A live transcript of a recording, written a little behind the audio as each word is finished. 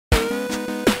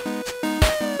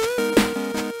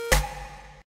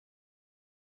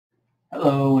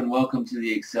Hello and welcome to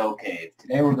the Excel Cave.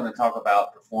 Today we're going to talk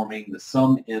about performing the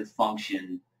SUMIF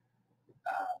function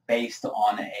based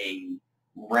on a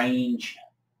range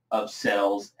of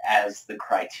cells as the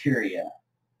criteria.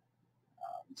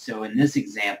 So in this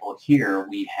example here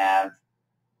we have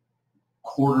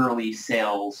quarterly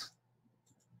sales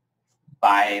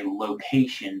by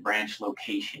location, branch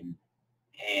location,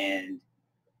 and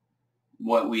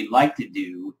what we'd like to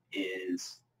do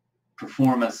is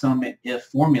perform a SUMIF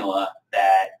formula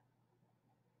that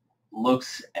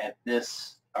looks at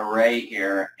this array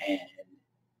here and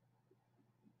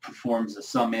performs a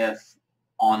SUMIF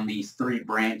on these three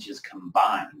branches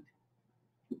combined.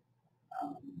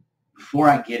 Before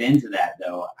I get into that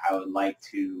though, I would like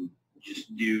to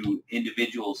just do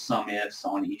individual SUMIFs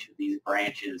on each of these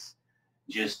branches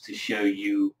just to show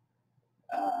you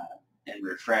and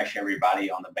refresh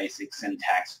everybody on the basic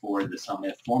syntax for the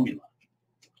SUMIF formula.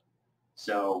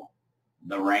 So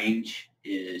the range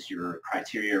is your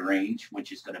criteria range,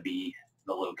 which is going to be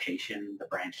the location, the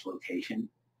branch location.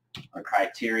 Our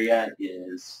criteria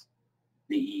is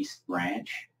the east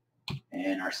branch,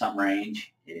 and our sum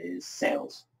range is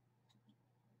sales.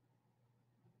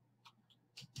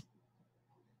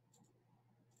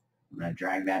 I'm going to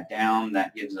drag that down.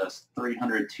 That gives us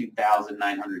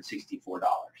 $302,964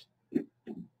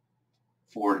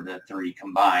 for the three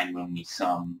combined when we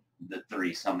sum the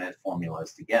three SUMIF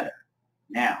formulas together.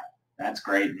 Now, that's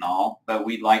great and all, but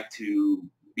we'd like to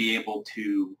be able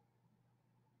to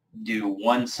do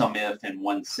one SUMIF in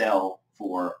one cell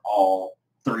for all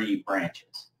three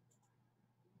branches.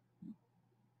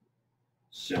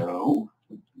 So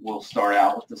we'll start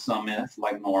out with the SUMIF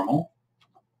like normal.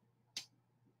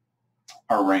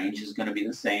 Our range is going to be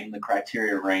the same. The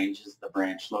criteria range is the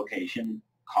branch location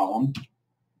column.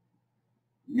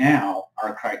 Now,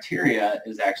 our criteria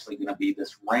is actually going to be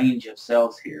this range of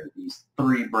cells here, these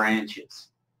three branches.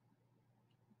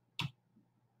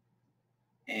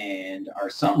 And our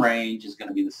sum range is going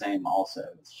to be the same also.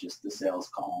 It's just the sales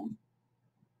column.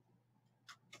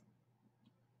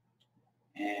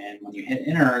 And when you hit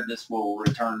enter, this will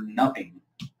return nothing.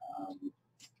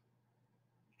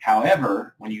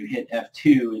 However, when you hit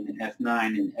F2 and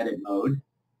F9 in edit mode,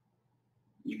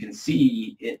 you can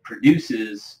see it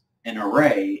produces an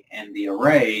array, and the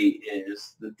array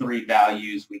is the three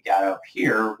values we got up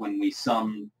here when we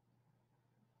sum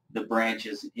the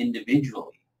branches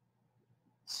individually.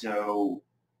 So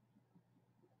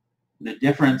the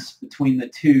difference between the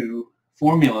two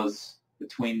formulas,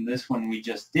 between this one we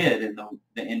just did and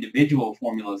the individual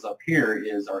formulas up here,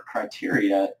 is our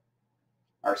criteria.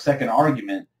 Our second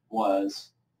argument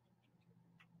was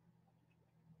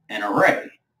an array.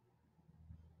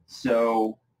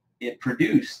 So it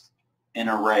produced an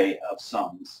array of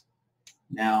sums.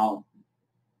 Now,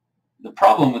 the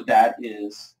problem with that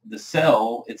is the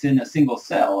cell, it's in a single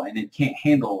cell and it can't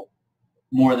handle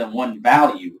more than one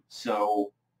value.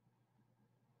 So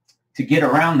to get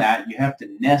around that, you have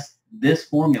to nest this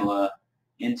formula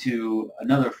into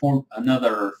another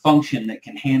function that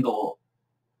can handle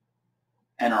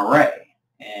an array,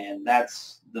 and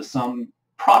that's the sum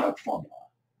product formula.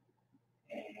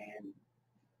 And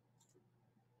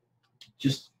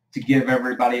just to give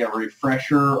everybody a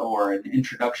refresher or an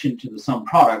introduction to the sum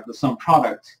product,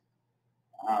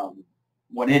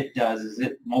 what it does is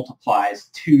it multiplies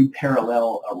two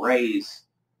parallel arrays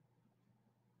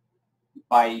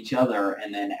by each other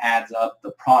and then adds up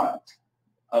the product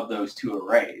of those two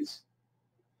arrays.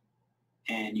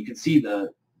 And you can see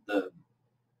the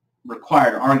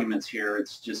required arguments here.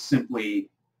 It's just simply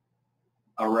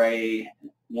array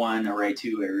 1, array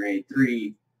 2, array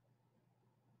 3.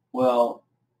 Well,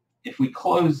 if we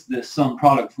close this sum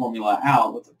product formula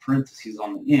out with the parentheses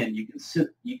on the end, you can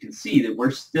see that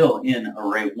we're still in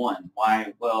array 1.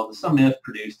 Why? Well, the SUMIF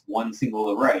produced one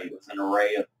single array. It was an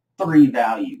array of three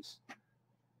values.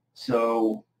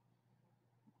 So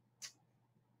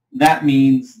that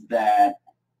means that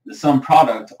the sum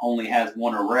product only has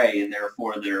one array, and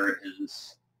therefore there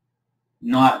is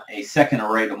not a second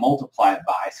array to multiply it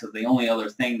by. So the only other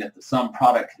thing that the sum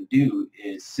product can do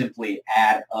is simply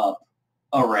add up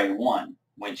array 1,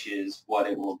 which is what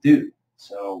it will do.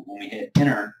 So when we hit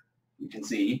enter, you can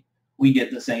see we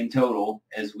get the same total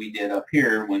as we did up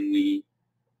here when we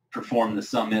performed the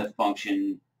SUMIF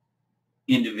function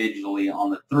individually on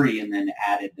the three and then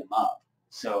added them up.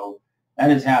 So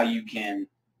that is how you can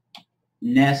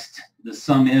nest the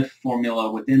SUMIF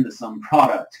formula within the sum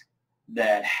product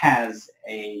that has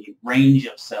a range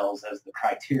of cells as the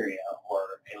criteria,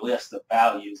 or a list of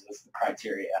values as the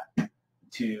criteria,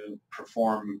 to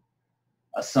perform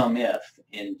a SUMIF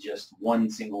in just one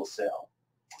single cell.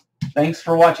 Thanks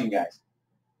for watching, guys.